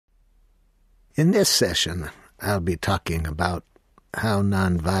In this session, I'll be talking about how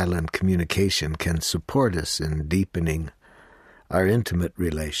nonviolent communication can support us in deepening our intimate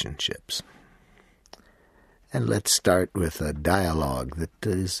relationships. And let's start with a dialogue that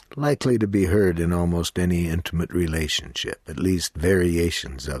is likely to be heard in almost any intimate relationship, at least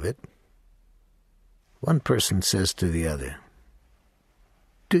variations of it. One person says to the other,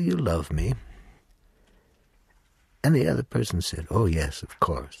 "Do you love me?" And the other person said, "Oh, yes, of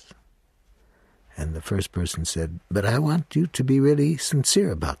course." And the first person said, "But I want you to be really sincere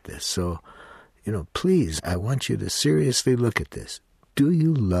about this. So, please, I want you to seriously look at this. Do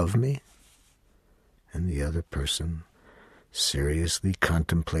you love me?" And the other person seriously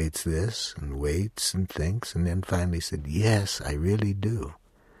contemplates this and waits and thinks and then finally said, "Yes, I really do."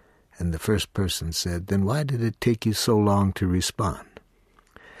 And the first person said, "Then why did it take you so long to respond?"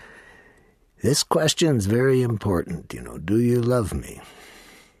 This question's very important, do you love me?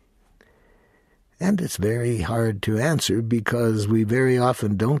 And it's very hard to answer because we very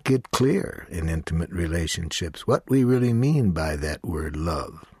often don't get clear in intimate relationships what we really mean by that word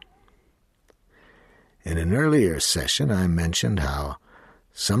love. In an earlier session, I mentioned how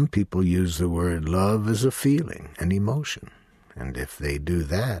some people use the word love as a feeling, an emotion. And if they do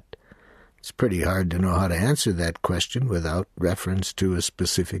that, it's pretty hard to know how to answer that question without reference to a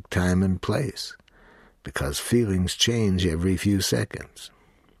specific time and place, because feelings change every few seconds.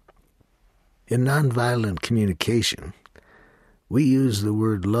 In nonviolent communication, we use the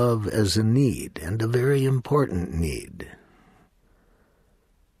word love as a need, and a very important need.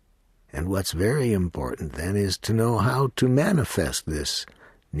 And what's very important then is to know how to manifest this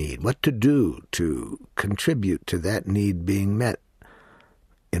need, what to do to contribute to that need being met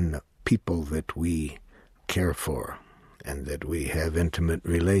in the people that we care for and that we have intimate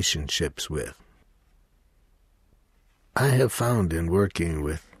relationships with. I have found in working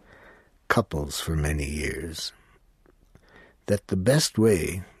with couples for many years that the best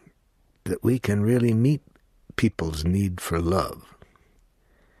way that we can really meet people's need for love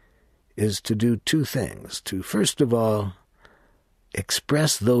is to do two things. To, first of all,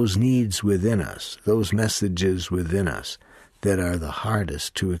 express those needs within us, those messages within us that are the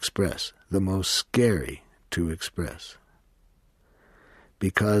hardest to express, the most scary to express.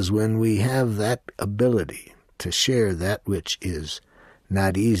 Because when we have that ability to share that which is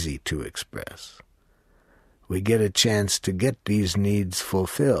not easy to express, we get a chance to get these needs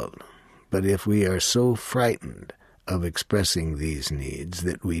fulfilled. But if we are so frightened of expressing these needs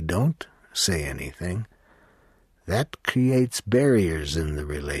that we don't say anything, that creates barriers in the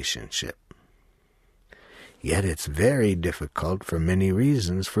relationship. Yet it's very difficult for many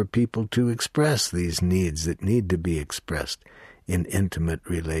reasons for people to express these needs that need to be expressed in intimate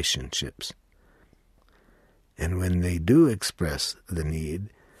relationships. And when they do express the need,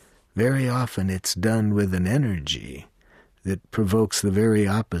 very often it's done with an energy that provokes the very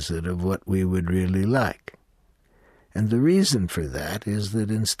opposite of what we would really like. And the reason for that is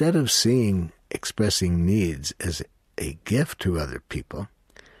that instead of seeing expressing needs as a gift to other people,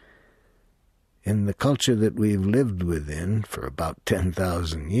 in the culture that we've lived within for about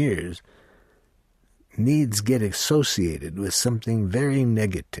 10,000 years, needs get associated with something very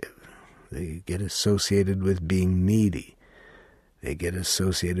negative. They get associated with being needy. They get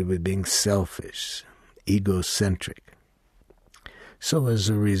associated with being selfish, egocentric. So as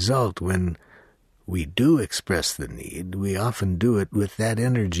a result, when we do express the need, we often do it with that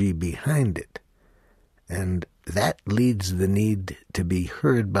energy behind it. And that leads the need to be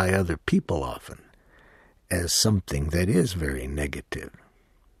heard by other people often as something that is very negative.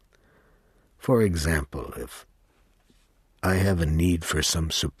 For example, if I have a need for some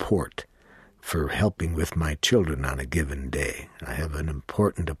support for helping with my children on a given day, I have an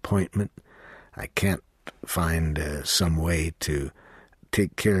important appointment, I can't find some way to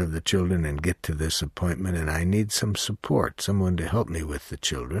take care of the children and get to this appointment, and I need some support, someone to help me with the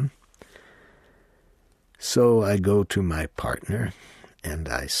children. So I go to my partner and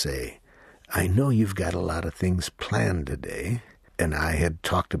I say, "I know you've got a lot of things planned today, and I had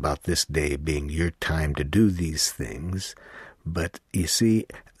talked about this day being your time to do these things, but you see,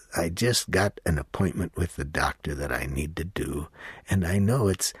 I just got an appointment with the doctor that I need to do, and I know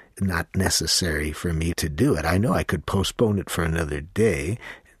it's not necessary for me to do it. I know I could postpone it for another day."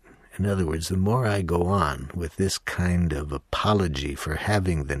 In other words, the more I go on with this kind of apology for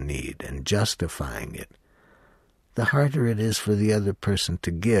having the need and justifying it, the harder it is for the other person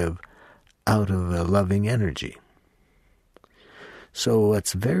to give out of a loving energy. So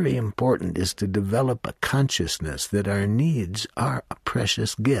what's very important is to develop a consciousness that our needs are a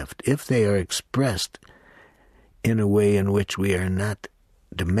precious gift if they are expressed in a way in which we are not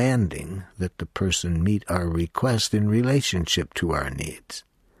demanding that the person meet our request in relationship to our needs.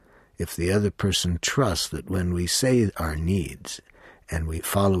 If the other person trusts that when we say our needs and we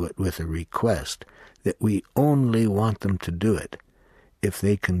follow it with a request, that we only want them to do it, if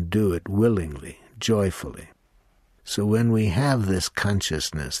they can do it willingly, joyfully. So when we have this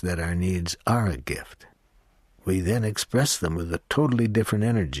consciousness that our needs are a gift, we then express them with a totally different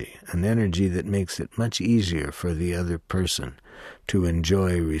energy, an energy that makes it much easier for the other person to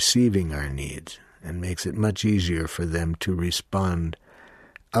enjoy receiving our needs, and makes it much easier for them to respond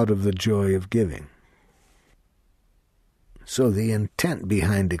out of the joy of giving. So the intent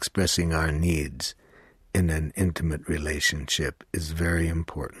behind expressing our needs in an intimate relationship is very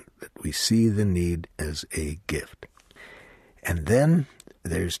important, that we see the need as a gift. And then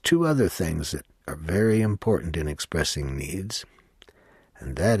there's two other things that are very important in expressing needs,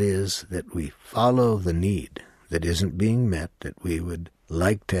 and that is that we follow the need that isn't being met, that we would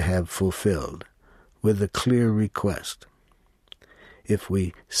like to have fulfilled, with a clear request. If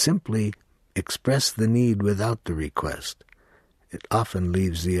we simply express the need without the request, it often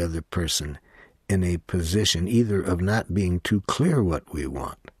leaves the other person in a position either of not being too clear what we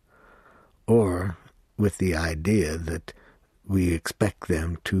want, or with the idea that we expect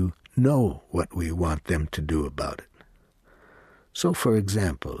them to know what we want them to do about it. So, for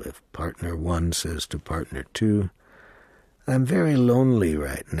example, if partner 1 says to partner 2, "I'm very lonely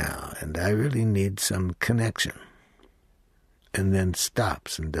right now, and I really need some connection," and then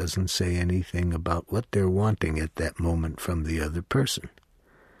stops and doesn't say anything about what they're wanting at that moment from the other person,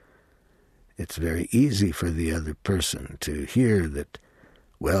 it's very easy for the other person to hear that,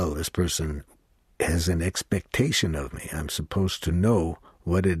 well, this person has an expectation of me. I'm supposed to know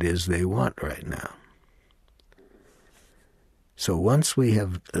what it is they want right now. So once we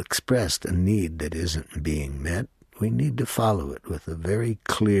have expressed a need that isn't being met, we need to follow it with a very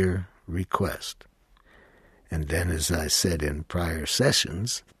clear request. And then, as I said in prior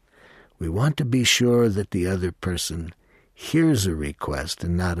sessions, we want to be sure that the other person hears a request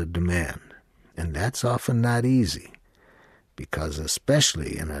and not a demand. And that's often not easy, because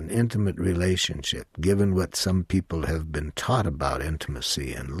especially in an intimate relationship, given what some people have been taught about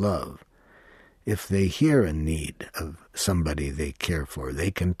intimacy and love, if they hear a need of somebody they care for,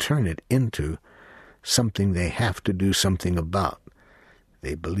 they can turn it into something they have to do something about.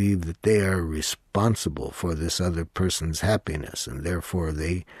 They believe that they are responsible for this other person's happiness, and therefore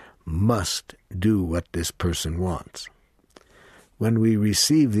they must do what this person wants. When we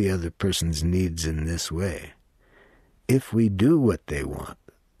receive the other person's needs in this way, if we do what they want,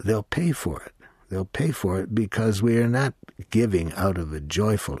 they'll pay for it. They'll pay for it because we are not giving out of a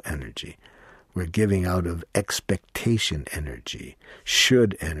joyful energy. We're giving out of expectation energy,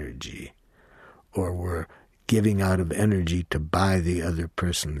 should energy, or we're giving out of energy to buy the other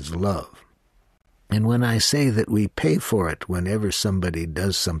person's love. And when I say that we pay for it whenever somebody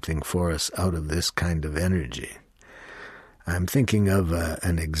does something for us out of this kind of energy, I'm thinking of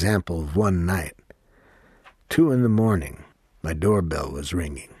an example of one night. 2 a.m, my doorbell was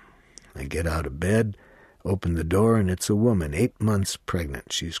ringing. I get out of bed, open the door, and it's a woman, 8 months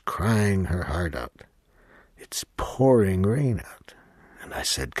pregnant. She's crying her heart out. It's pouring rain out. And I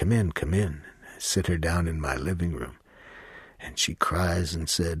said, come in. I sit her down in my living room. And she cries and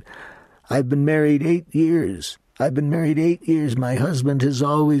said, I've been married 8 years. My husband has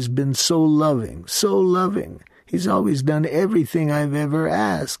always been so loving. He's always done everything I've ever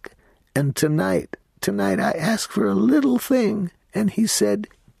asked. And tonight I asked for a little thing, and he said,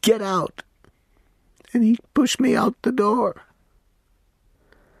 get out. And he pushed me out the door.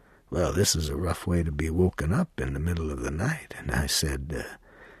 Well, this is a rough way to be woken up in the middle of the night. And I said,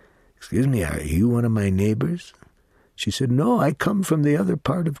 excuse me, are you one of my neighbors? She said, no, I come from the other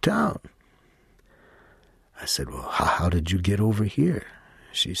part of town. I said, well, how did you get over here?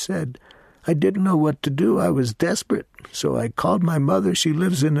 She said, I didn't know what to do. I was desperate. So I called my mother. She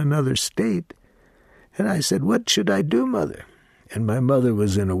lives in another state. And I said, what should I do, Mother? And my mother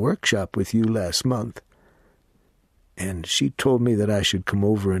was in a workshop with you last month. And she told me that I should come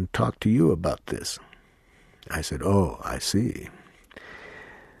over and talk to you about this. I said, oh, I see.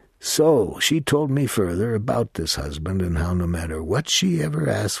 So she told me further about this husband and how no matter what she ever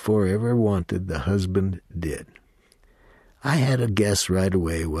asked for, ever wanted, the husband did. I had a guess right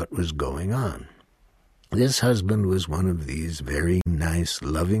away what was going on. This husband was one of these very nice,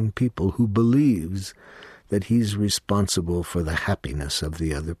 loving people who believes that he's responsible for the happiness of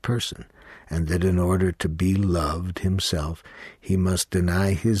the other person, and that in order to be loved himself, he must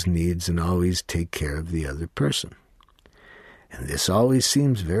deny his needs and always take care of the other person. And this always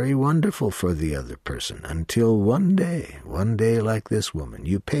seems very wonderful for the other person until one day like this woman,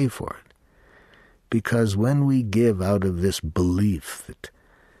 you pay for it. Because when we give out of this belief that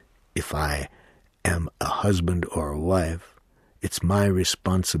if I am a husband or a wife, it's my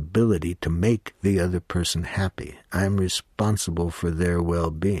responsibility to make the other person happy. I'm responsible for their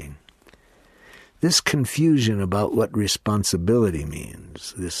well-being. This confusion about what responsibility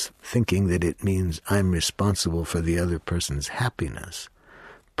means, this thinking that it means I'm responsible for the other person's happiness,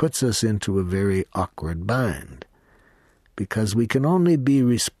 puts us into a very awkward bind, because we can only be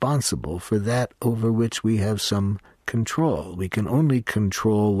responsible for that over which we have some control. We can only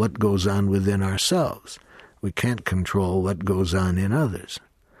control what goes on within ourselves. We can't control what goes on in others.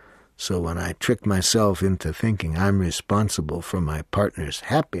 So when I trick myself into thinking I'm responsible for my partner's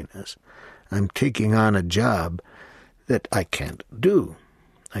happiness, I'm taking on a job that I can't do.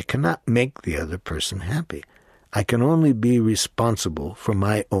 I cannot make the other person happy. I can only be responsible for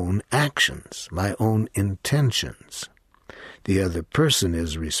my own actions, my own intentions. The other person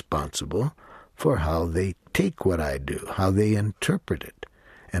is responsible for how they take what I do, how they interpret it,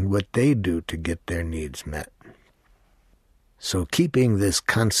 and what they do to get their needs met. So keeping this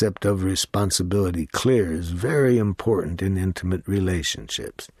concept of responsibility clear is very important in intimate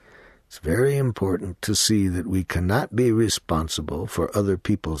relationships. It's very important to see that we cannot be responsible for other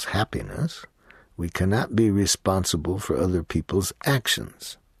people's happiness. We cannot be responsible for other people's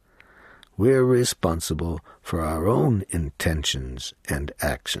actions. We're responsible for our own intentions and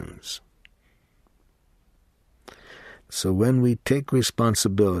actions. So when we take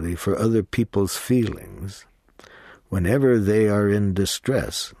responsibility for other people's feelings, whenever they are in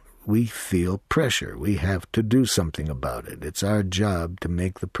distress, we feel pressure. We have to do something about it. It's our job to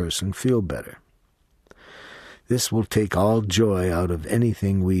make the person feel better. This will take all joy out of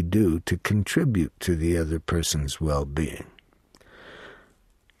anything we do to contribute to the other person's well-being.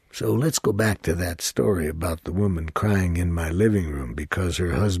 So let's go back to that story about the woman crying in my living room because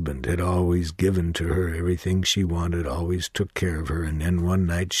her husband had always given to her everything she wanted, always took care of her, and then one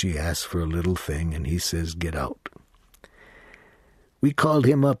night she asked for a little thing and he says, "Get out." We called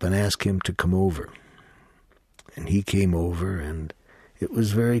him up and asked him to come over. And he came over, and it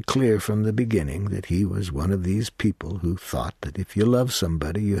was very clear from the beginning that he was one of these people who thought that if you love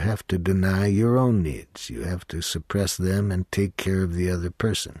somebody, you have to deny your own needs. You have to suppress them and take care of the other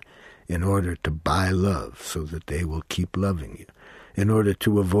person in order to buy love so that they will keep loving you, in order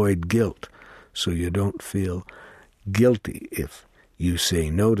to avoid guilt so you don't feel guilty if you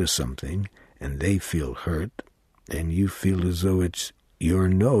say no to something and they feel hurt, and you feel as though it's your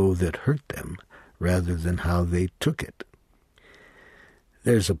no that hurt them rather than how they took it.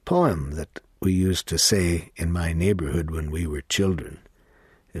 There's a poem that we used to say in my neighborhood when we were children.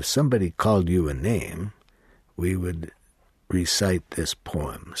 If somebody called you a name, we would recite this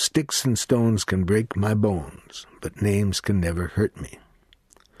poem. "Sticks and stones can break my bones, but names can never hurt me."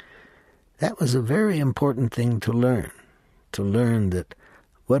 That was a very important thing to learn that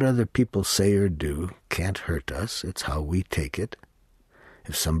what other people say or do can't hurt us. It's how we take it.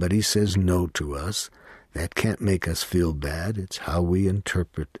 If somebody says no to us, that can't make us feel bad. It's how we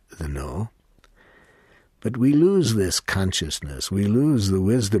interpret the no. But we lose this consciousness. We lose the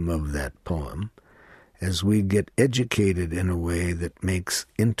wisdom of that poem as we get educated in a way that makes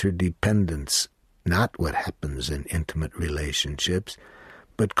interdependence not what happens in intimate relationships,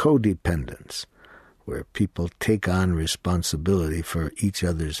 but codependence, where people take on responsibility for each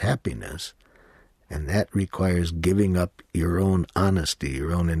other's happiness, and that requires giving up your own honesty,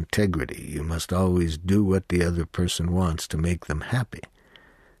 your own integrity. You must always do what the other person wants to make them happy.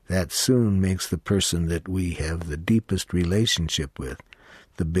 That soon makes the person that we have the deepest relationship with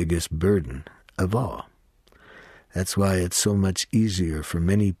the biggest burden of all. That's why it's so much easier for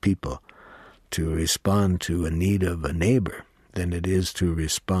many people to respond to a need of a neighbor than it is to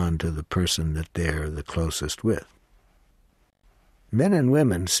respond to the person that they're the closest with. Men and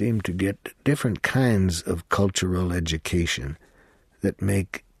women seem to get different kinds of cultural education that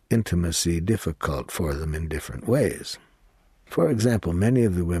make intimacy difficult for them in different ways. For example, many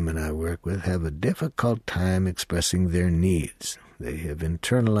of the women I work with have a difficult time expressing their needs. They have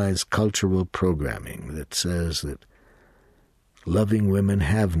internalized cultural programming that says that loving women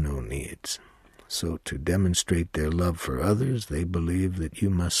have no needs. So to demonstrate their love for others, they believe that you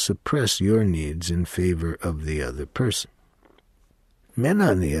must suppress your needs in favor of the other person. Men,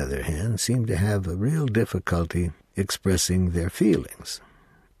 on the other hand, seem to have a real difficulty expressing their feelings,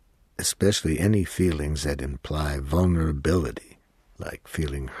 especially any feelings that imply vulnerability, like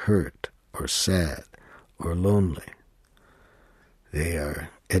feeling hurt or sad or lonely. They are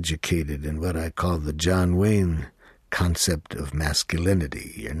educated in what I call the John Wayne concept of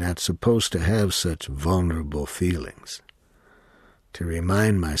masculinity. You're not supposed to have such vulnerable feelings. To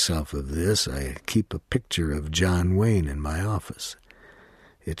remind myself of this, I keep a picture of John Wayne in my office.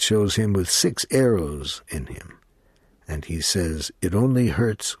 It shows him with 6 arrows in him, and he says, "It only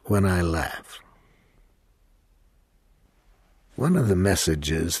hurts when I laugh." One of the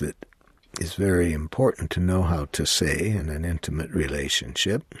messages that is very important to know how to say in an intimate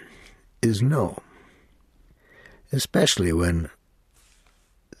relationship is no. Especially when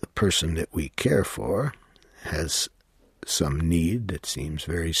the person that we care for has some need that seems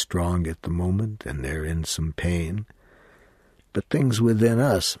very strong at the moment and they're in some pain. But things within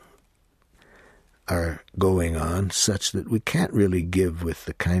us are going on such that we can't really give with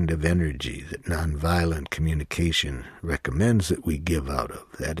the kind of energy that nonviolent communication recommends that we give out of.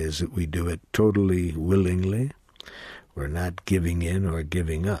 That is, that we do it totally willingly. We're not giving in or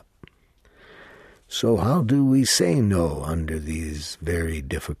giving up. So how do we say no under these very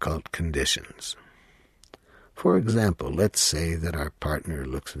difficult conditions? For example, let's say that our partner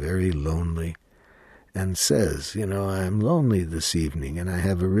looks very lonely and says, "I'm lonely this evening and I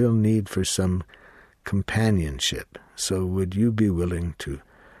have a real need for some companionship. So would you be willing to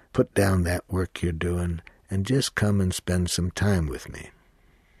put down that work you're doing and just come and spend some time with me?"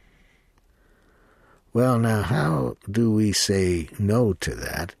 Well, now, how do we say no to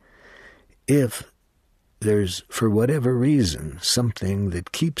that if there's, for whatever reason, something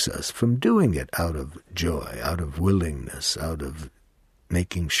that keeps us from doing it out of joy, out of willingness, out of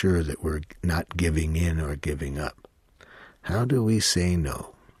making sure that we're not giving in or giving up? How do we say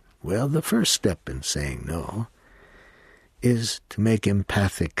no? Well, the first step in saying no is to make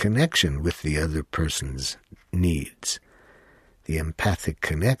empathic connection with the other person's needs. The empathic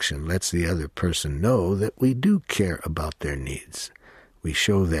connection lets the other person know that we do care about their needs. We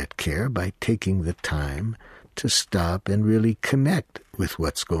show that care by taking the time to stop and really connect with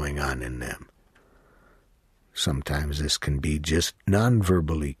what's going on in them. Sometimes this can be just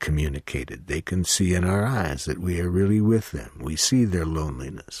non-verbally communicated. They can see in our eyes that we are really with them. We see their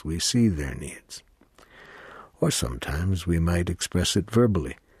loneliness. We see their needs. Or sometimes we might express it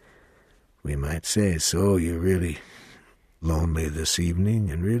verbally. We might say, "So you're really lonely this evening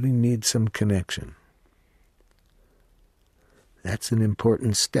and really need some connection." That's an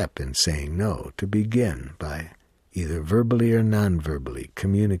important step in saying no, to begin by either verbally or non-verbally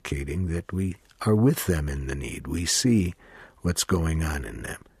communicating that we are with them in the need. We see what's going on in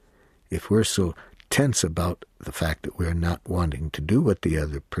them. If we're so tense about the fact that we're not wanting to do what the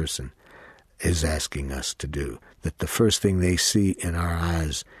other person is asking us to do, that the first thing they see in our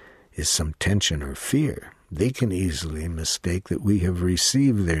eyes is some tension or fear, they can easily mistake that we have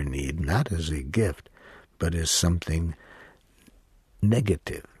received their need not as a gift, but as something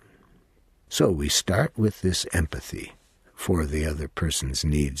negative. So we start with this empathy for the other person's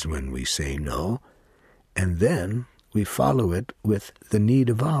needs when we say no, and then we follow it with the need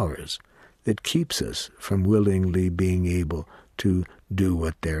of ours that keeps us from willingly being able to do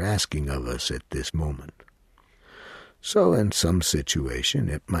what they're asking of us at this moment. So in some situation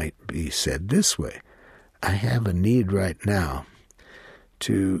it might be said this way: "I have a need right now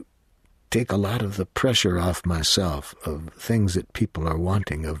to take a lot of the pressure off myself of things that people are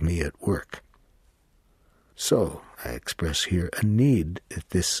wanting of me at work. So I express here a need at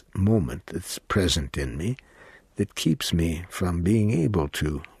this moment that's present in me that keeps me from being able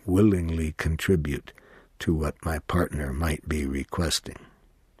to willingly contribute to what my partner might be requesting."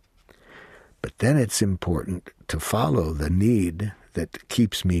 But then it's important to follow the need that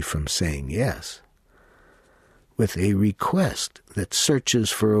keeps me from saying yes with a request that searches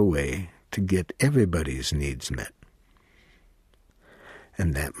for a way to get everybody's needs met.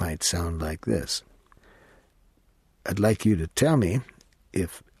 And that might sound like this: "I'd like you to tell me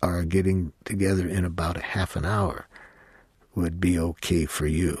if our getting together in about a half an hour would be okay for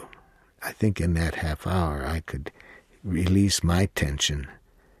you. I think in that half hour I could release my tension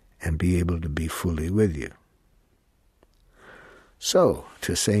and be able to be fully with you." So,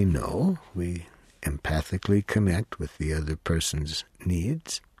 to say no, we empathically connect with the other person's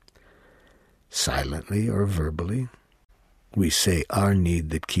needs, silently or verbally. We say our need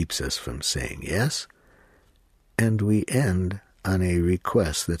that keeps us from saying yes, and we end on a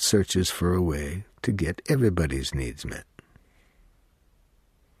request that searches for a way to get everybody's needs met.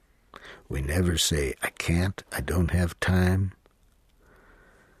 We never say, "I can't, I don't have time."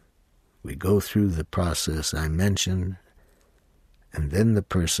 We go through the process I mentioned, and then the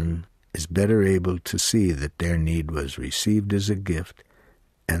person is better able to see that their need was received as a gift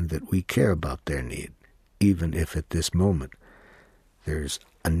and that we care about their need, even if at this moment there's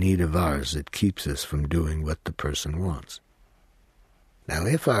a need of ours that keeps us from doing what the person wants. Now,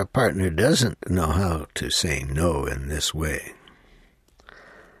 if our partner doesn't know how to say no in this way,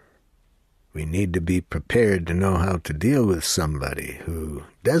 we need to be prepared to know how to deal with somebody who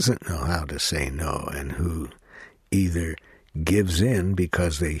doesn't know how to say no and who either gives in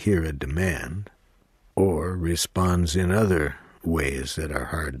because they hear a demand or responds in other ways that are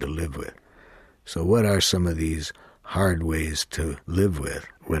hard to live with. So what are some of these hard ways to live with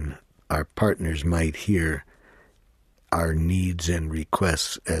when our partners might hear our needs and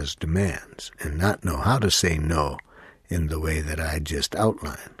requests as demands and not know how to say no in the way that I just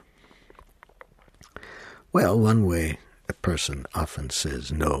outlined? Well, one way a person often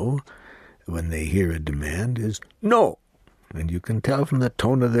says no when they hear a demand is no. And you can tell from the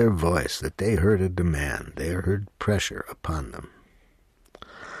tone of their voice that they heard a demand. They heard pressure upon them.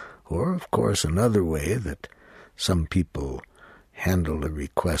 Or, of course, another way that some people handle a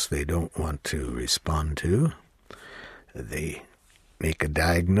request they don't want to respond to, they make a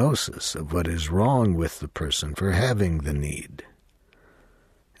diagnosis of what is wrong with the person for having the need.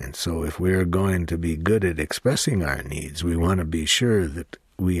 And so if we're going to be good at expressing our needs, we want to be sure that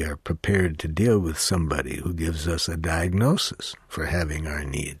we are prepared to deal with somebody who gives us a diagnosis for having our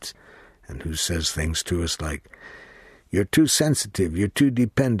needs and who says things to us like, you're too sensitive, you're too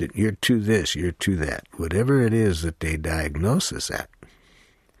dependent, you're too this, you're too that. Whatever it is that they diagnose us at,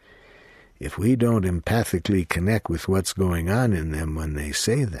 if we don't empathically connect with what's going on in them when they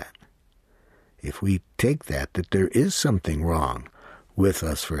say that, if we take that there is something wrong with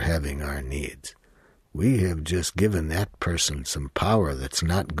us for having our needs, we have just given that person some power that's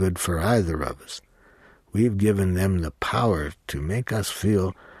not good for either of us. We've given them the power to make us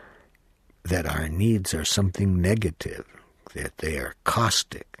feel that our needs are something negative, that they are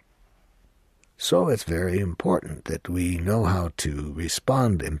caustic. So it's very important that we know how to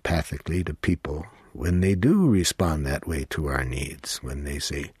respond empathically to people when they do respond that way to our needs, when they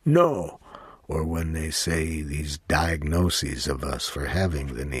say no, or when they say these diagnoses of us for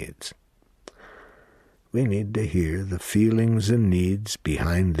having the needs. We need to hear the feelings and needs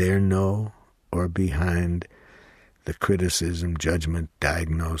behind their no or behind the criticism, judgment,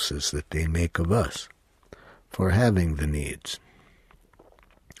 diagnosis that they make of us for having the needs.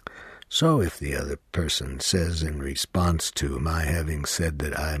 So if the other person says in response to my having said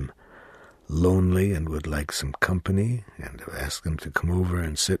that I'm lonely and would like some company, and I've asked them to come over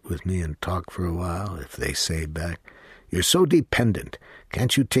and sit with me and talk for a while, if they say back, you're so dependent,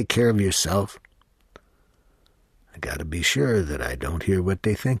 can't you take care of yourself? I got to be sure that I don't hear what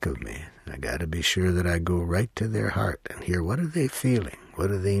they think of me. I got to be sure that I go right to their heart and hear what are they feeling, what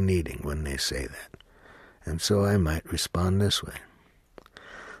are they needing when they say that. And so I might respond this way.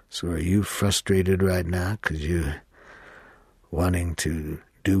 So are you frustrated right now because you're wanting to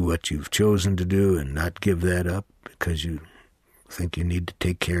do what you've chosen to do and not give that up because you think you need to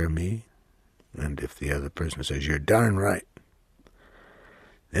take care of me? And if the other person says, you're darn right,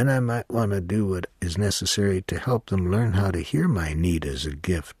 then I might want to do what is necessary to help them learn how to hear my need as a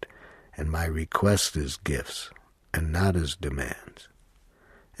gift and my request as gifts and not as demands.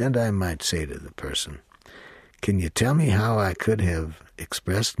 And I might say to the person, can you tell me how I could have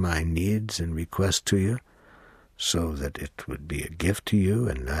expressed my needs and requests to you so that it would be a gift to you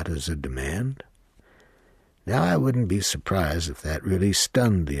and not as a demand? Now, I wouldn't be surprised if that really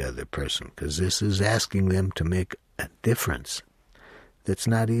stunned the other person, because this is asking them to make a difference that's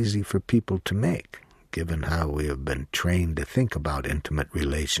not easy for people to make, given how we have been trained to think about intimate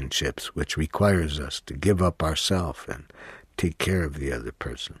relationships, which requires us to give up ourselves and take care of the other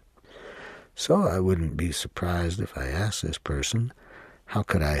person. So I wouldn't be surprised if I asked this person, how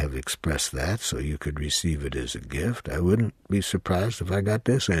could I have expressed that so you could receive it as a gift? I wouldn't be surprised if I got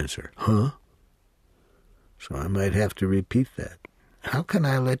this answer, huh? So I might have to repeat that. How can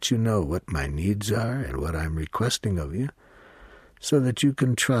I let you know what my needs are and what I'm requesting of you, so that you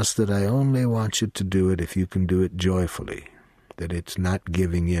can trust that I only want you to do it if you can do it joyfully, that it's not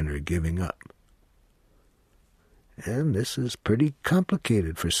giving in or giving up? And this is pretty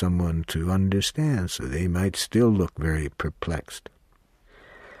complicated for someone to understand, so they might still look very perplexed.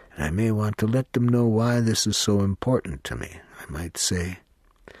 And I may want to let them know why this is so important to me. I might say,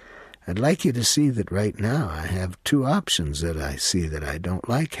 I'd like you to see that right now I have two options that I see that I don't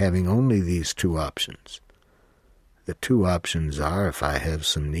like having only these two options. The two options are, if I have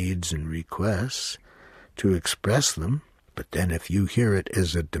some needs and requests, to express them, but then if you hear it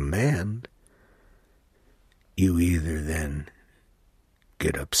as a demand, you either then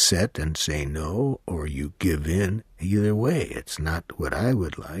get upset and say no, or you give in. Either way, it's not what I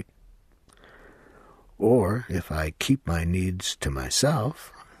would like. Or if I keep my needs to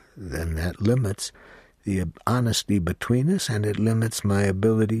myself, then that limits the honesty between us, and it limits my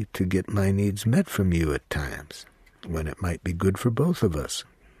ability to get my needs met from you at times, when it might be good for both of us.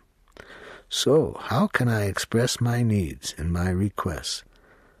 So, how can I express my needs and my requests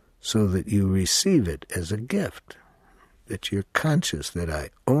so that you receive it as a gift, that you're conscious that I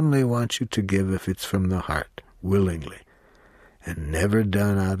only want you to give if it's from the heart, willingly, and never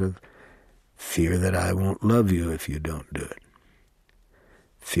done out of fear that I won't love you if you don't do it,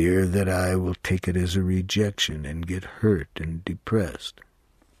 fear that I will take it as a rejection and get hurt and depressed.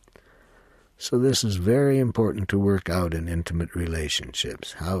 So this is very important to work out in intimate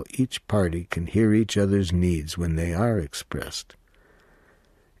relationships, how each party can hear each other's needs when they are expressed,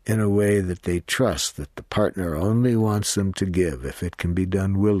 in a way that they trust that the partner only wants them to give if it can be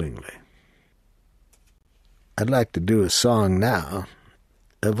done willingly. I'd like to do a song now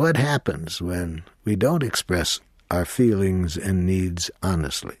of what happens when we don't express our feelings and needs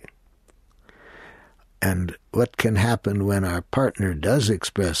honestly, and what can happen when our partner does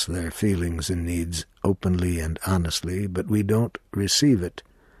express their feelings and needs openly and honestly, but we don't receive it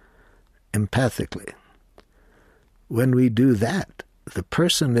empathically. When we do that, the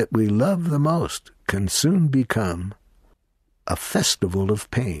person that we love the most can soon become a festival of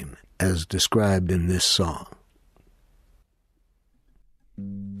pain, as described in this song.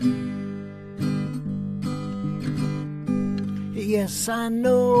 Yes, I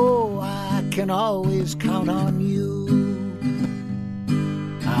know I can always count on you.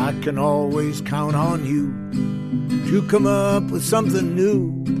 I can always count on you to come up with something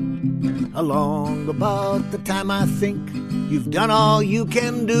new. Along about the time I think you've done all you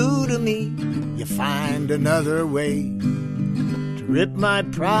can do to me, you find another way to rip my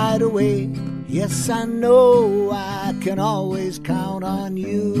pride away. Yes, I know I can always count on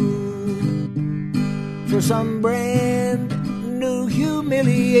you for some brand new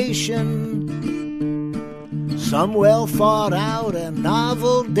humiliation, some well thought out and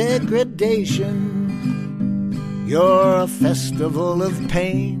novel degradation. You're a festival of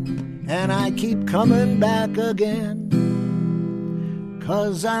pain, and I keep coming back again,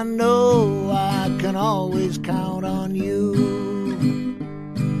 'cause I know I can always count on you.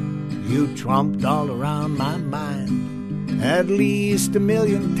 You trumped all around my mind at least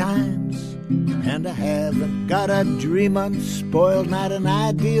 1,000,000 times, and I haven't got a dream unspoiled, not an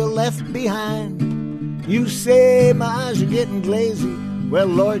ideal left behind. You say my eyes are getting glazy. Well,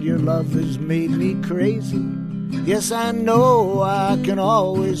 Lord, your love has made me crazy. Yes, I know I can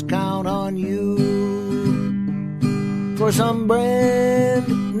always count on you for some brand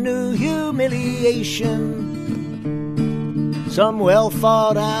new humiliation, some well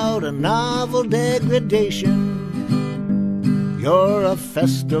thought out and novel degradation. You're a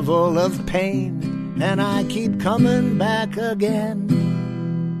festival of pain, and I keep coming back again,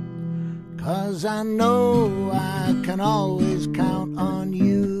 'cause I know I can always count on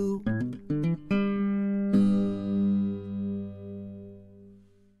you.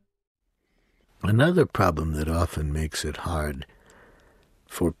 Another problem that often makes it hard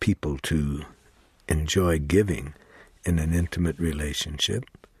for people to enjoy giving in an intimate relationship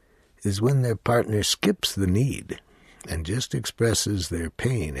is when their partner skips the need and just expresses their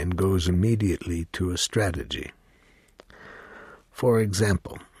pain and goes immediately to a strategy. For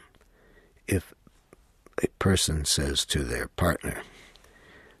example, if a person says to their partner,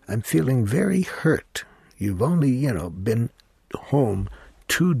 "I'm feeling very hurt. You've only, been home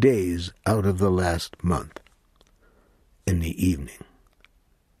 2 days out of the last month in the evening.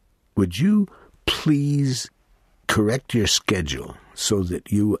 Would you please correct your schedule so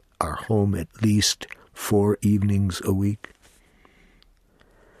that you are home at least 4 evenings a week?"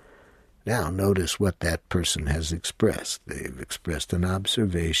 Now notice what that person has expressed. They've expressed an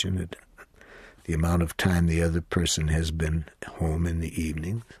observation at the amount of time the other person has been home in the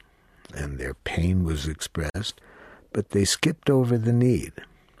evening, and their pain was expressed, but they skipped over the need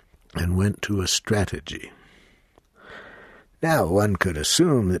and went to a strategy. Now, one could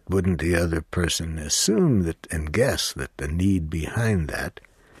assume that wouldn't the other person assume that and guess that the need behind that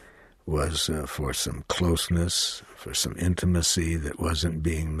was for some closeness, for some intimacy that wasn't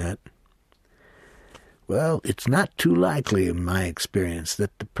being met? Well, it's not too likely, in my experience,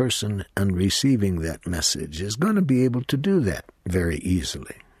 that the person on receiving that message is going to be able to do that very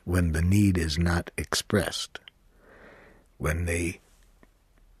easily when the need is not expressed. When they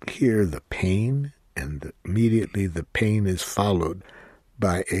hear the pain and immediately the pain is followed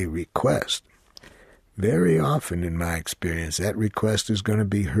by a request, very often, in my experience, that request is going to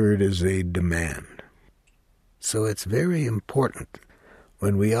be heard as a demand. So it's very important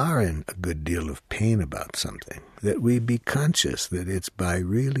when we are in a good deal of pain about something, that we be conscious that it's by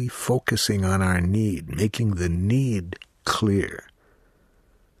really focusing on our need, making the need clear,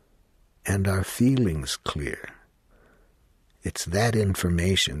 and our feelings clear. It's that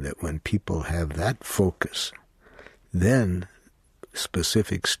information that when people have that focus, then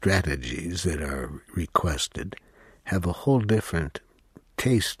specific strategies that are requested have a whole different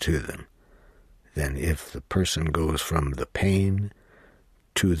taste to them than if the person goes from the pain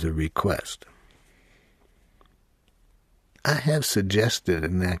to the request. I have suggested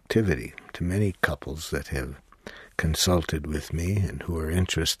an activity to many couples that have consulted with me and who are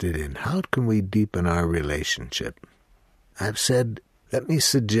interested in how can we deepen our relationship. I've said, let me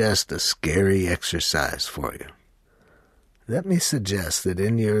suggest a scary exercise for you. Let me suggest that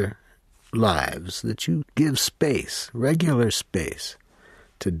in your lives that you give space, regular space,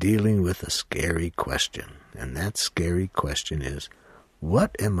 to dealing with a scary question. And that scary question is,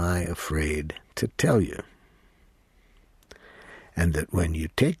 what am I afraid to tell you? And that when you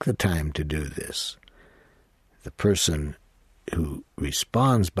take the time to do this, the person who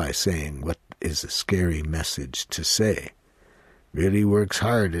responds by saying what is a scary message to say really works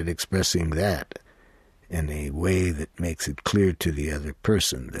hard at expressing that in a way that makes it clear to the other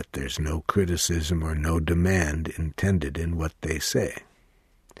person that there's no criticism or no demand intended in what they say.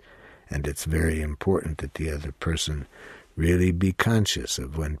 And it's very important that the other person really be conscious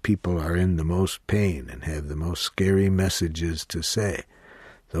of when people are in the most pain and have the most scary messages to say.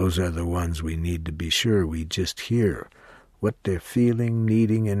 Those are the ones we need to be sure we just hear what they're feeling,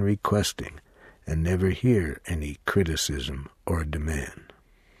 needing, and requesting, and never hear any criticism or demand.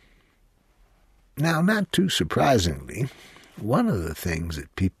 Now, not too surprisingly, one of the things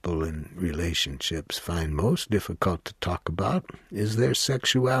that people in relationships find most difficult to talk about is their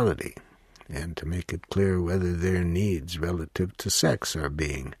sexuality, and to make it clear whether their needs relative to sex are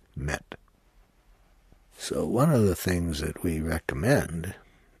being met. So one of the things that we recommend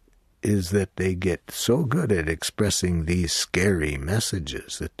is that they get so good at expressing these scary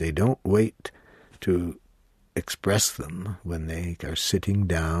messages that they don't wait to express them when they are sitting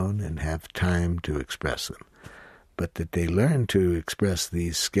down and have time to express them, but that they learn to express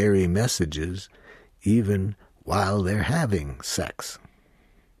these scary messages even while they're having sex.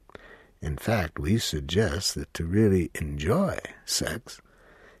 In fact, we suggest that to really enjoy sex,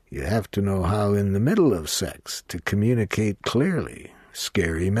 you have to know how in the middle of sex to communicate clearly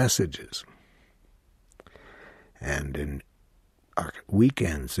scary messages. And in our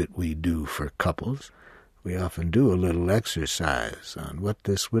weekends that we do for couples, we often do a little exercise on what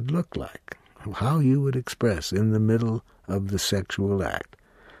this would look like, how you would express in the middle of the sexual act,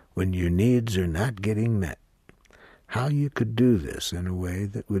 when your needs are not getting met, how you could do this in a way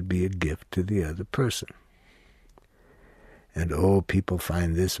that would be a gift to the other person. And people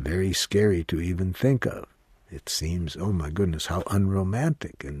find this very scary to even think of. It seems, oh my goodness, how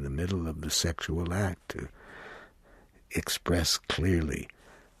unromantic in the middle of the sexual act to express clearly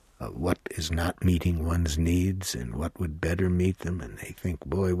what is not meeting one's needs and what would better meet them. And they think,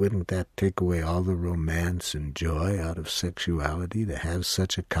 boy, wouldn't that take away all the romance and joy out of sexuality to have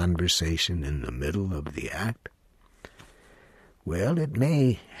such a conversation in the middle of the act? Well, it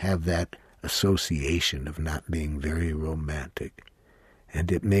may have that association of not being very romantic.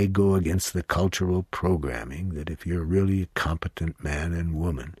 And it may go against the cultural programming that if you're really a competent man and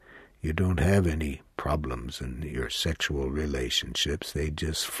woman, you don't have any problems in your sexual relationships. They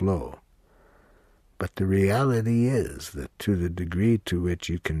just flow. But the reality is that to the degree to which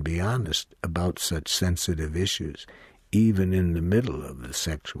you can be honest about such sensitive issues, even in the middle of the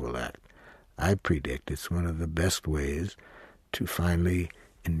sexual act, I predict it's one of the best ways to finally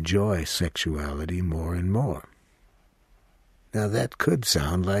enjoy sexuality more and more. Now that could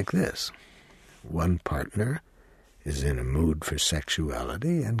sound like this. One partner is in a mood for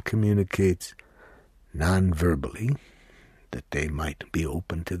sexuality and communicates non-verbally that they might be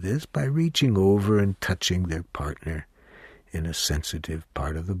open to this by reaching over and touching their partner in a sensitive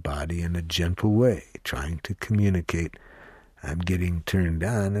part of the body in a gentle way, trying to communicate, I'm getting turned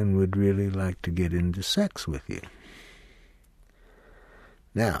on and would really like to get into sex with you.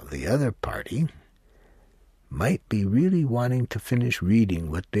 Now, the other party might be really wanting to finish reading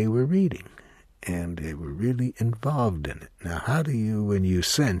what they were reading, and they were really involved in it. Now, how do you, when you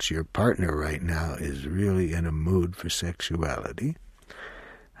sense your partner right now is really in a mood for sexuality,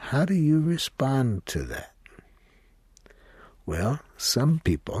 how do you respond to that? Well, some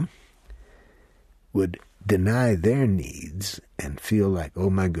people would deny their needs and feel like, oh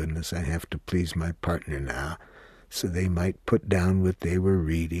my goodness, I have to please my partner now. So they might put down what they were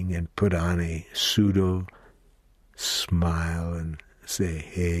reading and put on a pseudo smile and say,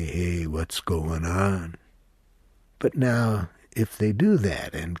 hey, what's going on? But now, if they do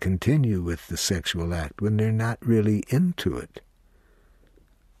that and continue with the sexual act when they're not really into it,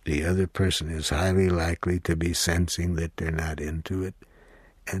 the other person is highly likely to be sensing that they're not into it,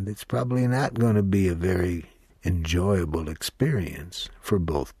 and it's probably not going to be a very enjoyable experience for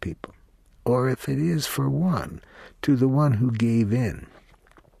both people. Or if it is for one, to the one who gave in,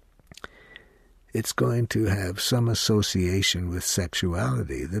 it's going to have some association with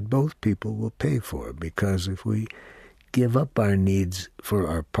sexuality that both people will pay for, because if we give up our needs for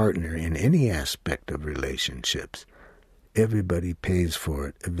our partner in any aspect of relationships, everybody pays for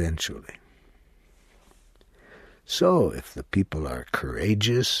it eventually. So if the people are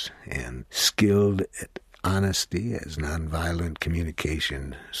courageous and skilled at honesty as nonviolent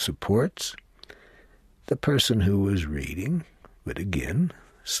communication supports, the person who was reading would again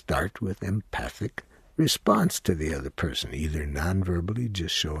start with empathic response to the other person, either non-verbally,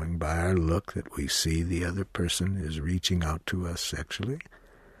 just showing by our look that we see the other person is reaching out to us sexually,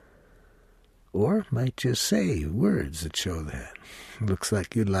 or might just say words that show that. Looks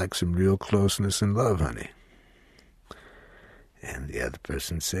like you'd like some real closeness and love, honey. And the other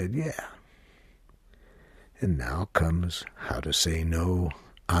person said, yeah. And now comes how to say no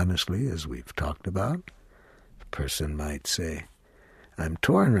honestly, as we've talked about. The person might say, I'm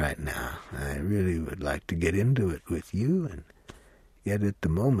torn right now. I really would like to get into it with you, and yet at the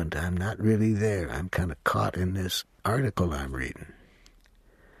moment I'm not really there. I'm kind of caught in this article I'm reading.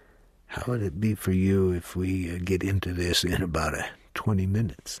 How would it be for you if we get into this in about 20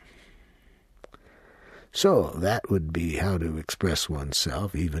 minutes? So that would be how to express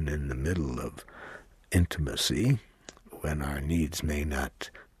oneself, even in the middle of intimacy, when our needs may not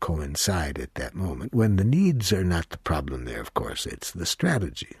coincide at that moment. When the needs are not the problem there, of course, it's the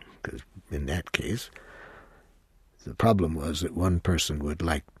strategy. Because in that case, the problem was that one person would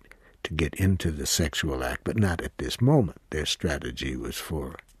like to get into the sexual act, but not at this moment. Their strategy was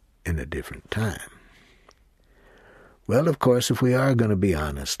for in a different time. Well, of course, if we are going to be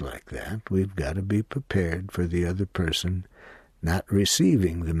honest like that, we've got to be prepared for the other person not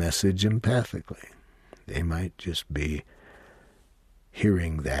receiving the message empathically. They might just be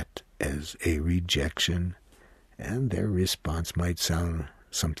hearing that as a rejection, and their response might sound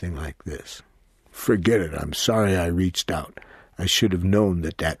something like this. Forget it, I'm sorry I reached out. I should have known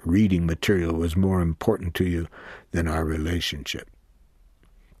that that reading material was more important to you than our relationship.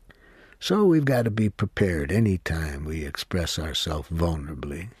 So we've got to be prepared any time we express ourselves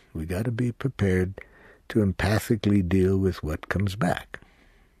vulnerably. We've got to be prepared to empathically deal with what comes back.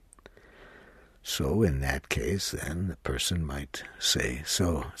 So in that case, then, the person might say,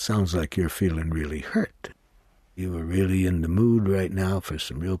 so, sounds like you're feeling really hurt. You were really in the mood right now for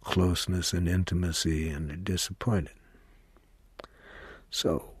some real closeness and intimacy, and are disappointed.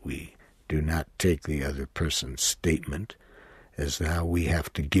 So we do not take the other person's statement as now we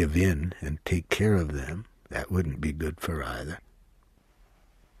have to give in and take care of them. That wouldn't be good for either.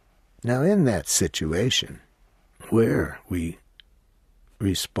 Now, in that situation, where we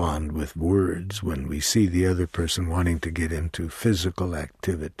respond with words when we see the other person wanting to get into physical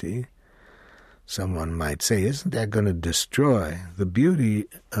activity, someone might say, isn't that going to destroy the beauty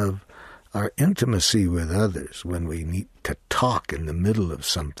of our intimacy with others when we need to talk in the middle of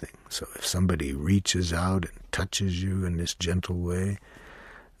something? So if somebody reaches out and touches you in this gentle way,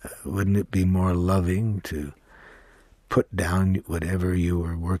 wouldn't it be more loving to put down whatever you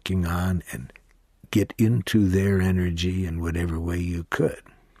were working on and get into their energy in whatever way you could?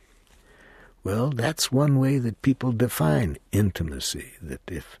 Well, that's one way that people define intimacy, that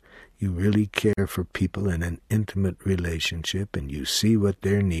if you really care for people in an intimate relationship and you see what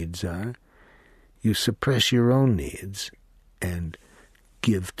their needs are, you suppress your own needs and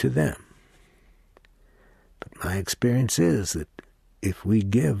give to them. But my experience is that if we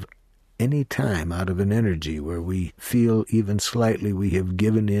give any time out of an energy where we feel even slightly we have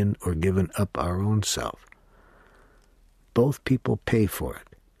given in or given up our own self, both people pay for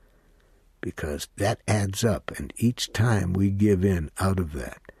it, because that adds up, and each time we give in out of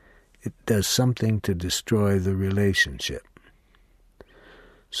that, it does something to destroy the relationship.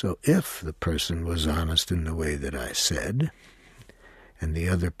 So if the person was honest in the way that I said, and the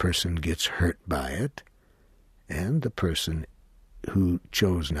other person gets hurt by it, and the person who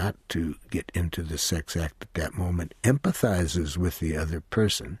chose not to get into the sex act at that moment empathizes with the other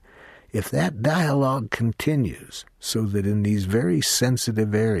person, if that dialogue continues so that in these very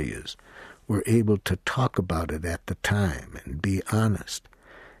sensitive areas we're able to talk about it at the time and be honest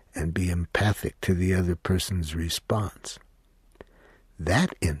and be empathic to the other person's response,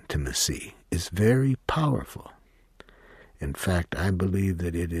 that intimacy is very powerful. In fact, I believe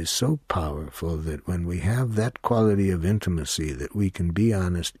that it is so powerful that when we have that quality of intimacy that we can be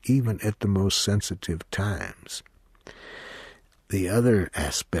honest even at the most sensitive times. The other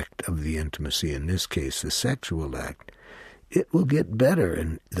aspect of the intimacy, in this case the sexual act, it will get better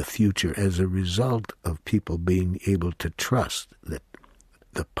in the future as a result of people being able to trust that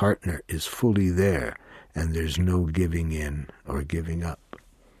the partner is fully there and there's no giving in or giving up.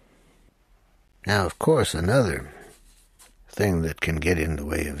 Now, of course, another thing that can get in the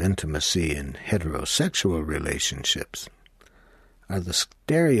way of intimacy in heterosexual relationships are the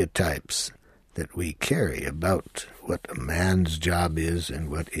stereotypes that we carry about what a man's job is and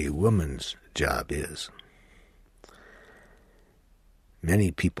what a woman's job is.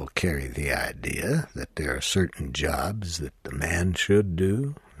 Many people carry the idea that there are certain jobs that the man should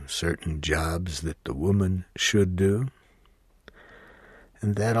do, certain jobs that the woman should do,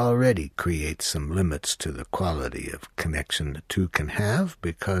 and that already creates some limits to the quality of connection the two can have,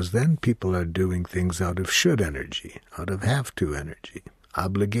 because then people are doing things out of should energy, out of have to energy,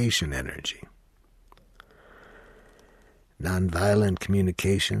 obligation energy. Nonviolent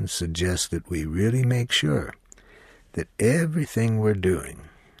communication suggests that we really make sure that everything we're doing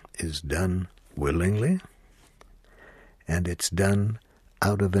is done willingly, and it's done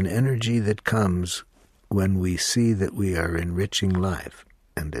out of an energy that comes when we see that we are enriching life,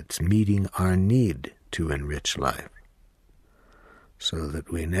 and it's meeting our need to enrich life, so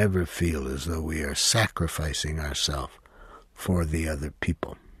that we never feel as though we are sacrificing ourselves for the other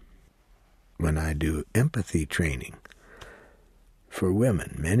people. When I do empathy training for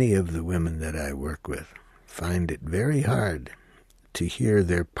women, many of the women that I work with find it very hard to hear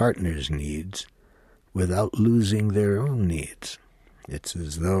their partner's needs without losing their own needs. It's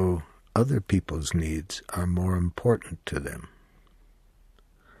as though other people's needs are more important to them.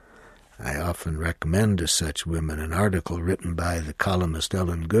 I often recommend to such women an article written by the columnist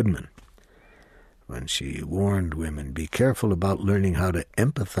Ellen Goodman, when she warned women, be careful about learning how to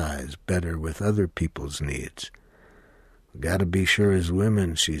empathize better with other people's needs. We've got to be sure as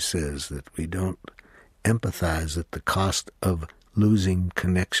women, she says, that we don't empathize at the cost of losing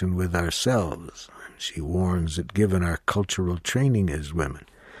connection with ourselves. She warns that given our cultural training as women,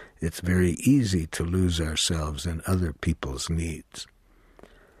 it's very easy to lose ourselves in other people's needs.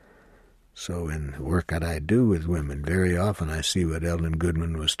 So in the work that I do with women, very often I see what Ellen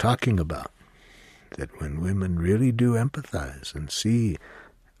Goodman was talking about, that when women really do empathize and see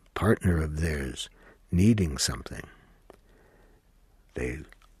a partner of theirs needing something, they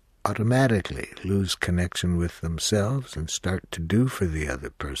automatically lose connection with themselves and start to do for the other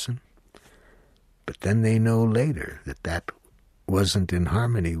person. But then they know later that that wasn't in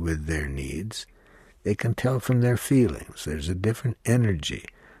harmony with their needs. They can tell from their feelings. There's a different energy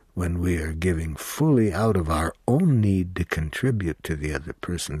when we are giving fully out of our own need to contribute to the other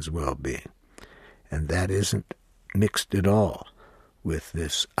person's well-being. And that isn't mixed at all with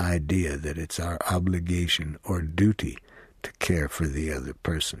this idea that it's our obligation or duty to care for the other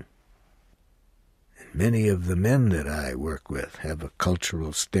person. Many of the men that I work with have a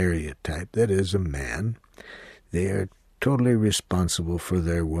cultural stereotype that as a man, they are totally responsible for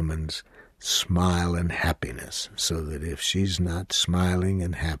their woman's smile and happiness, so that if she's not smiling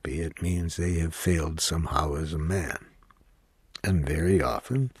and happy, it means they have failed somehow as a man. And very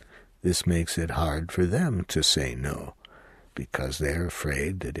often, this makes it hard for them to say no, because they're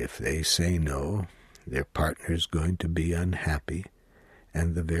afraid that if they say no, their partner's going to be unhappy,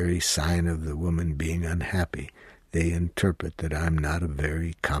 and the very sign of the woman being unhappy, they interpret that I'm not a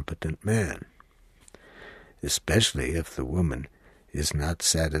very competent man. Especially if the woman is not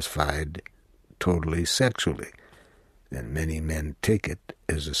satisfied totally sexually, then many men take it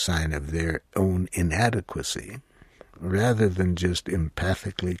as a sign of their own inadequacy, rather than just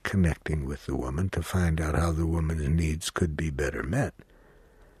empathically connecting with the woman to find out how the woman's needs could be better met.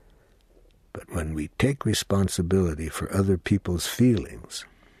 But when we take responsibility for other people's feelings,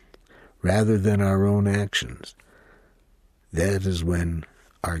 rather than our own actions, that is when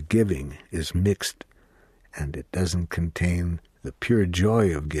our giving is mixed and it doesn't contain the pure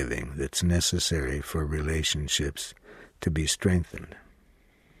joy of giving that's necessary for relationships to be strengthened.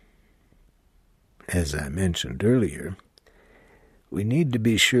 As I mentioned earlier, we need to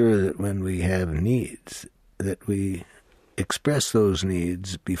be sure that when we have needs, that we express those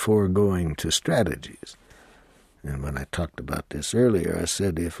needs before going to strategies. And when I talked about this earlier, I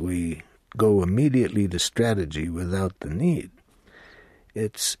said if we go immediately to strategy without the need,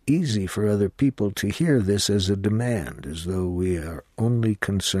 it's easy for other people to hear this as a demand, as though we are only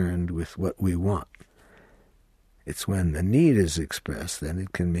concerned with what we want. It's when the need is expressed, then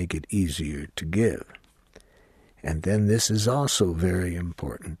it can make it easier to give. And then this is also very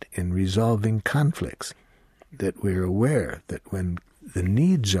important in resolving conflicts, that we're aware that when the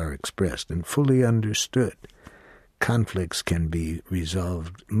needs are expressed and fully understood, conflicts can be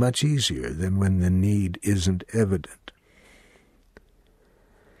resolved much easier than when the need isn't evident.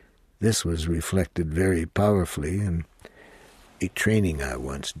 This was reflected very powerfully in a training I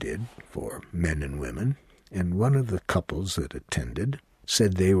once did for men and women, and one of the couples that attended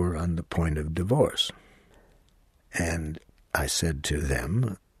said they were on the point of divorce. And I said to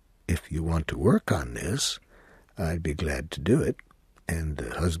them, if you want to work on this, I'd be glad to do it. And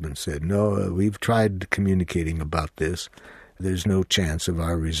the husband said, no, we've tried communicating about this. There's no chance of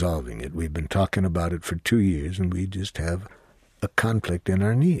our resolving it. We've been talking about it for 2 years, and we just have a conflict in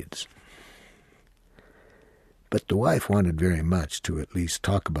our needs. But the wife wanted very much to at least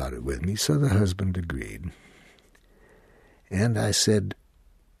talk about it with me, so the husband agreed. And I said,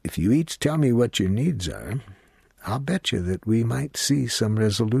 if you each tell me what your needs are, I'll bet you that we might see some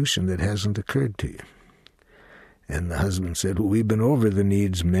resolution that hasn't occurred to you. And the husband said, well, we've been over the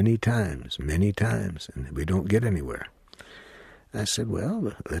needs many times, and we don't get anywhere. I said,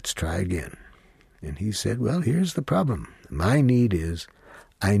 well, let's try again. And he said, well, here's the problem. My need is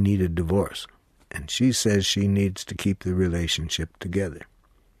I need a divorce. And she says she needs to keep the relationship together.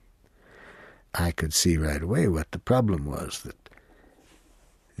 I could see right away what the problem was, that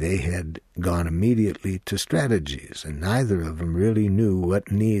they had gone immediately to strategies, and neither of them really knew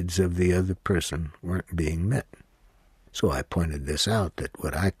what needs of the other person weren't being met. So I pointed this out, that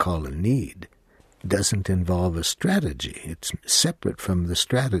what I call a need doesn't involve a strategy. It's separate from the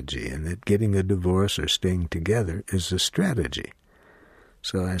strategy, and that getting a divorce or staying together is a strategy.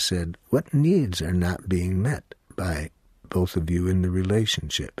 So I said, what needs are not being met by both of you in the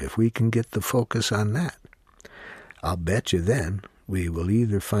relationship? If we can get the focus on that, I'll bet you then we will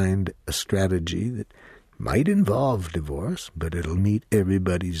either find a strategy that might involve divorce, but it'll meet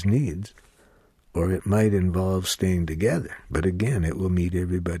everybody's needs, or it might involve staying together, but again, it will meet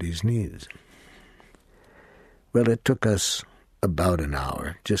everybody's needs. Well, it took us about an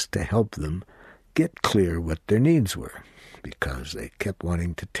hour just to help them get clear what their needs were, because they kept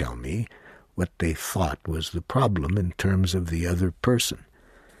wanting to tell me what they thought was the problem in terms of the other person.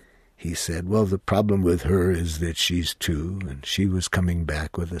 He said, well, the problem with her is that she's 2, and she was coming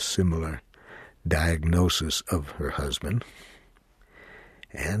back with a similar diagnosis of her husband.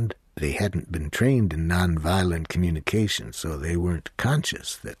 And they hadn't been trained in nonviolent communication, so they weren't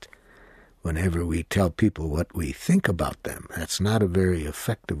conscious that whenever we tell people what we think about them, that's not a very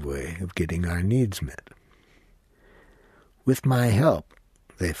effective way of getting our needs met. With my help,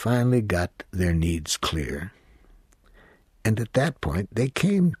 they finally got their needs clear. And at that point, they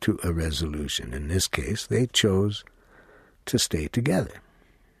came to a resolution. In this case, they chose to stay together.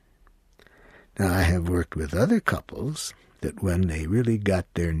 Now, I have worked with other couples that when they really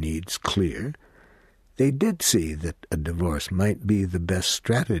got their needs clear, they did see that a divorce might be the best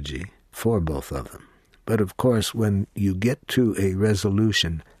strategy for both of them. But of course, when you get to a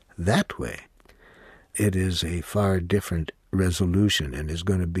resolution that way, it is a far different resolution and is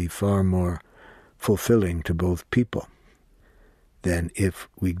going to be far more fulfilling to both people than if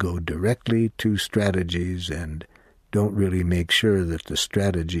we go directly to strategies and don't really make sure that the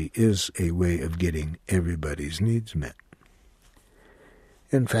strategy is a way of getting everybody's needs met.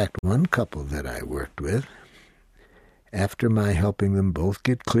 In fact, one couple that I worked with, after my helping them both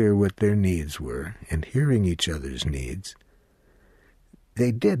get clear what their needs were and hearing each other's needs,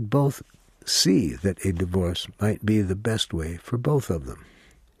 they did both see that a divorce might be the best way for both of them.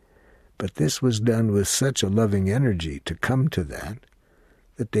 But this was done with such a loving energy to come to that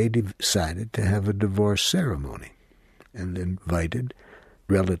they decided to have a divorce ceremony and invited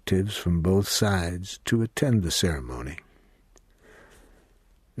relatives from both sides to attend the ceremony.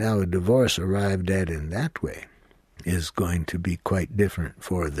 Now, a divorce arrived at in that way is going to be quite different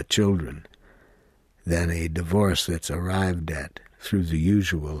for the children than a divorce that's arrived at through the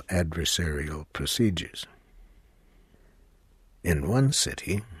usual adversarial procedures. In one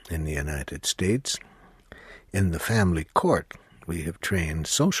city in the United States, in the family court, we have trained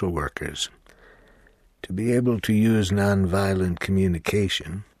social workers to be able to use nonviolent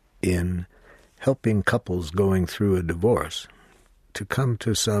communication in helping couples going through a divorce to come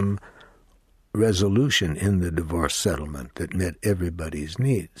to some resolution in the divorce settlement that met everybody's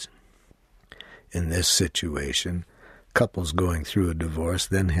needs. In this situation, couples going through a divorce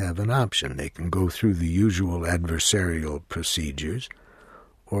then have an option. They can go through the usual adversarial procedures,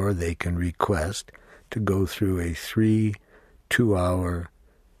 or they can request to go through a 2-hour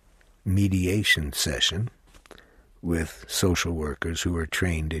mediation session with social workers who are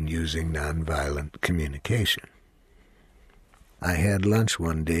trained in using nonviolent communication. I had lunch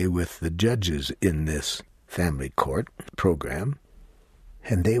one day with the judges in this family court program,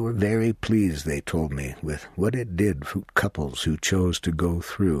 and they were very pleased, they told me, with what it did for couples who chose to go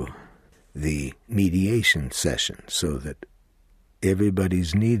through the mediation session so that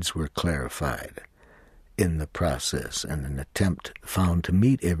everybody's needs were clarified in the process and an attempt found to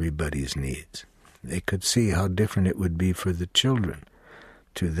meet everybody's needs. They could see how different it would be for the children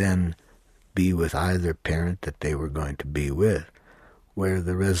to then be with either parent that they were going to be with, where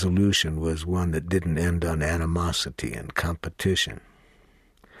the resolution was one that didn't end on animosity and competition,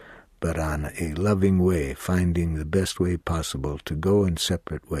 but on a loving way, finding the best way possible to go in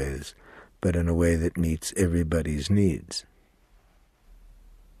separate ways, but in a way that meets everybody's needs.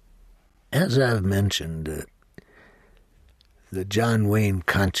 As I've mentioned, the John Wayne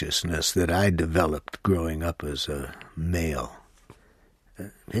consciousness that I developed growing up as a male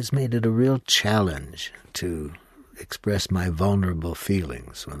has made it a real challenge to express my vulnerable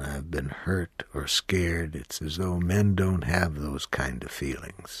feelings. When I've been hurt or scared, it's as though men don't have those kind of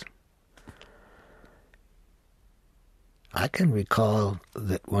feelings. I can recall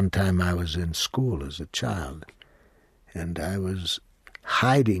that one time I was in school as a child, and I was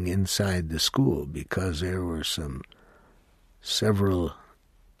hiding inside the school because there were several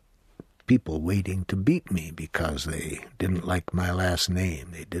people waiting to beat me because they didn't like my last name.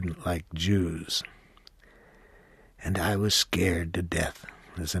 They didn't like Jews. And I was scared to death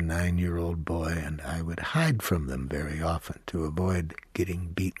as a 9-year-old boy, and I would hide from them very often to avoid getting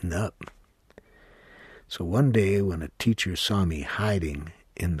beaten up. So one day when a teacher saw me hiding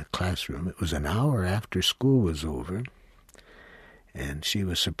in the classroom, it was an hour after school was over, and she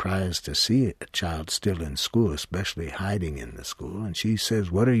was surprised to see a child still in school, especially hiding in the school. And she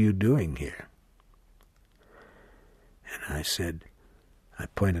says, "What are you doing here?" And I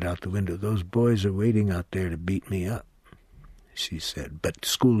pointed out the window, "Those boys are waiting out there to beat me up." She said, "But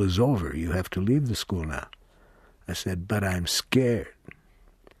school is over. You have to leave the school now." I said, "But I'm scared."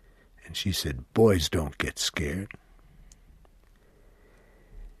 And she said, "Boys don't get scared."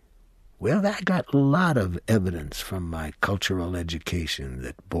 Well, I got a lot of evidence from my cultural education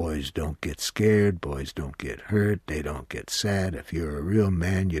that boys don't get scared, boys don't get hurt, they don't get sad. If you're a real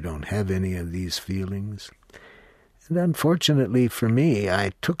man, you don't have any of these feelings. And unfortunately for me,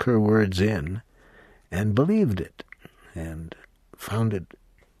 I took her words in and believed it, and found it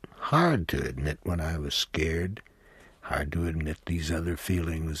hard to admit when I was scared, hard to admit these other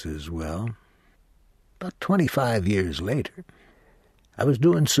feelings as well. About 25 years later, I was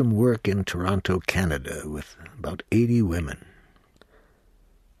doing some work in Toronto, Canada, with about 80 women.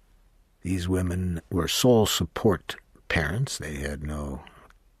 These women were sole support parents. They had no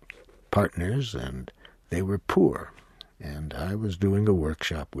partners, and they were poor. And I was doing a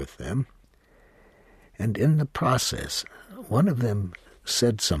workshop with them. And in the process, one of them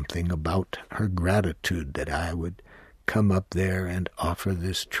said something about her gratitude that I would come up there and offer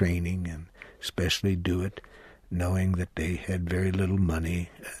this training, and especially do it knowing that they had very little money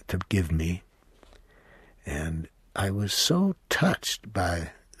to give me. And I was so touched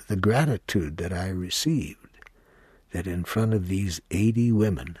by the gratitude that I received that in front of these 80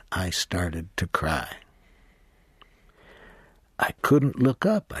 women, I started to cry. I couldn't look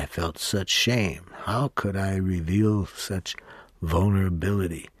up. I felt such shame. How could I reveal such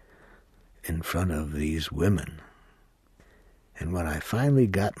vulnerability in front of these women? And when I finally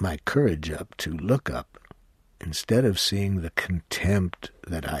got my courage up to look up, instead of seeing the contempt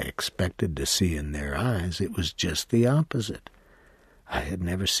that I expected to see in their eyes, it was just the opposite. I had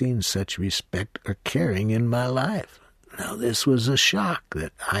never seen such respect or caring in my life. Now this was a shock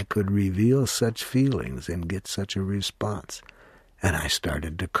that I could reveal such feelings and get such a response. And I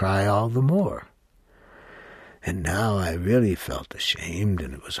started to cry all the more. And now I really felt ashamed,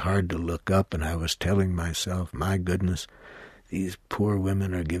 and it was hard to look up, and I was telling myself, my goodness, these poor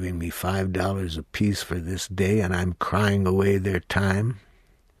women are giving me $5 apiece for this day, and I'm crying away their time.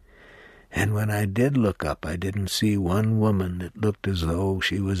 And when I did look up, I didn't see one woman that looked as though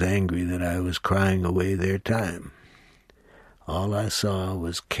she was angry that I was crying away their time. All I saw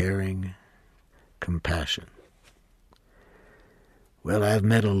was caring compassion. Well, I've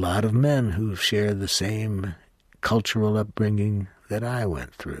met a lot of men who share the same cultural upbringing that I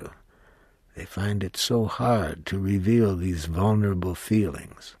went through. They find it so hard to reveal these vulnerable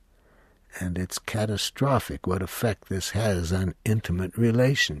feelings, and it's catastrophic what effect this has on intimate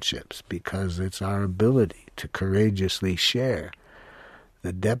relationships, because it's our ability to courageously share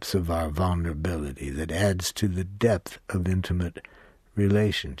the depths of our vulnerability that adds to the depth of intimate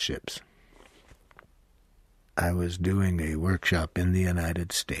relationships. I was doing a workshop in the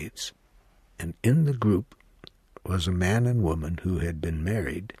United States, and in the group was a man and woman who had been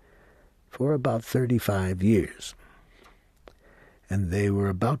married for about 35 years, and they were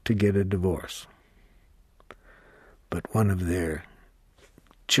about to get a divorce. But one of their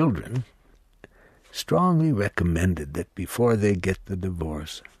children strongly recommended that before they get the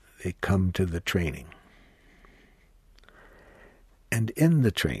divorce, they come to the training. And in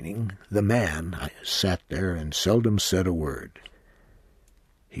the training, the man sat there and seldom said a word.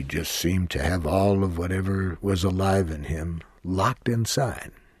 He just seemed to have all of whatever was alive in him locked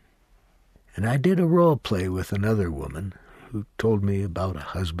inside. And I did a role play with another woman who told me about a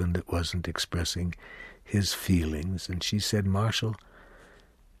husband that wasn't expressing his feelings, and she said, "Marshall,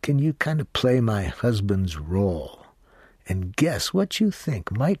 can you kind of play my husband's role and guess what you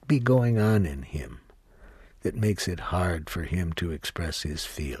think might be going on in him that makes it hard for him to express his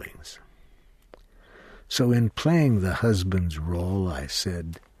feelings?" So in playing the husband's role, I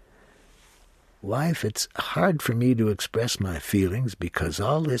said, "Wife, it's hard for me to express my feelings because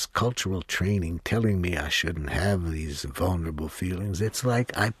all this cultural training telling me I shouldn't have these vulnerable feelings, it's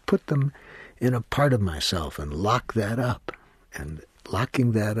like I put them in a part of myself and lock that up. And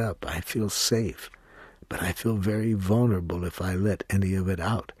locking that up, I feel safe, but I feel very vulnerable if I let any of it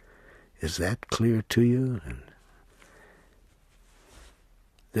out. Is that clear to you?" And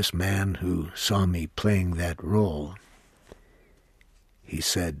this man who saw me playing that role, he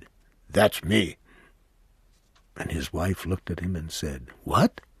said, "That's me." And his wife looked at him and said,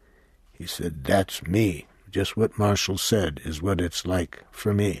 "What?" He said, "That's me. Just what Marshall said is what it's like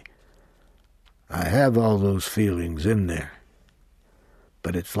for me. I have all those feelings in there,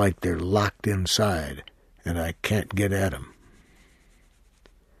 but it's like they're locked inside and I can't get at them."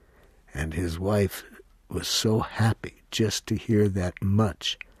 And his wife was so happy just to hear that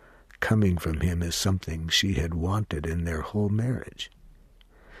much coming from him as something she had wanted in their whole marriage.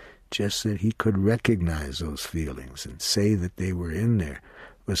 Just that he could recognize those feelings and say that they were in there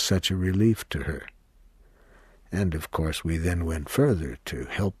was such a relief to her. And of course we then went further to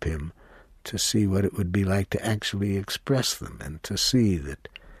help him to see what it would be like to actually express them, and to see that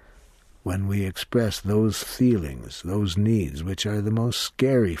when we express those feelings, those needs, which are the most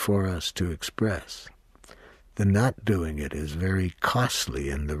scary for us to express, the not doing it is very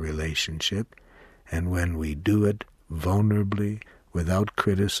costly in the relationship, and when we do it vulnerably, without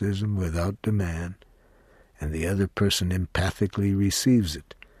criticism, without demand, and the other person empathically receives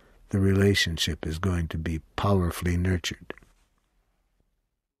it, the relationship is going to be powerfully nurtured.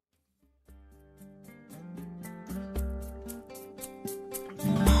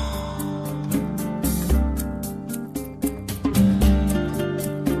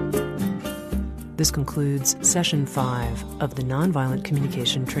 This concludes Session 5 of the Nonviolent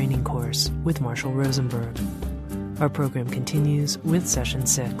Communication Training Course with Marshall Rosenberg. Our program continues with Session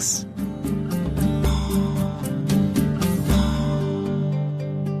 6.